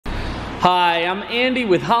Hi, I'm Andy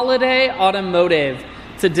with Holiday Automotive.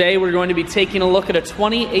 Today we're going to be taking a look at a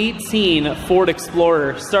 2018 Ford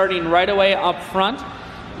Explorer. Starting right away up front,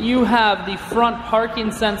 you have the front parking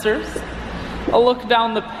sensors. A look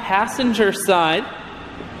down the passenger side.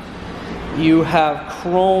 You have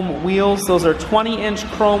chrome wheels. Those are 20-inch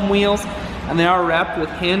chrome wheels, and they are wrapped with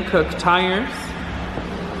Hankook tires.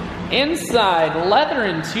 Inside, leather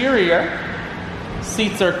interior.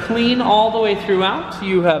 Seats are clean all the way throughout.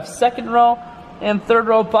 You have second row and third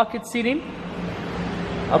row bucket seating.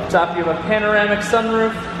 Up top you have a panoramic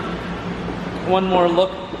sunroof. One more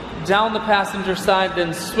look down the passenger side,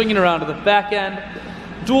 then swinging around to the back end.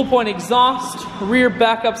 Dual point exhaust, rear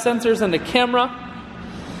backup sensors, and a camera.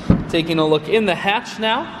 Taking a look in the hatch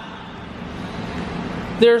now.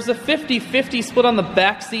 There's a 50-50 split on the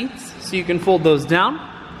back seats, so you can fold those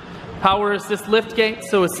down. Power assist lift gate,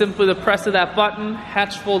 so it's simply the press of that button.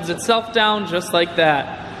 Hatch folds itself down just like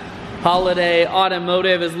that. Holiday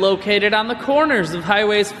Automotive is located on the corners of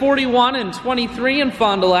highways 41 and 23 in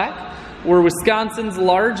Fond du Lac. We're Wisconsin's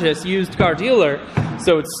largest used car dealer,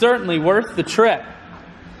 so it's certainly worth the trip.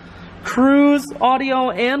 Cruise, audio,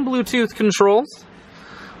 and Bluetooth controls.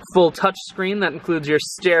 Full touchscreen that includes your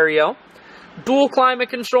stereo. Dual climate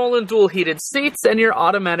control and dual heated seats, and your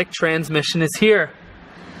automatic transmission is here.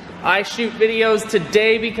 I shoot videos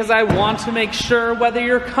today because I want to make sure whether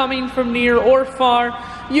you're coming from near or far,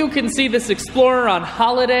 you can see this Explorer on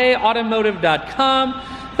holidayautomotive.com.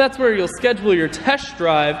 That's where you'll schedule your test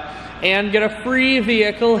drive and get a free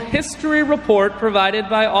vehicle history report provided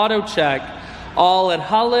by AutoCheck. All at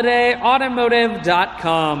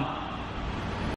holidayautomotive.com.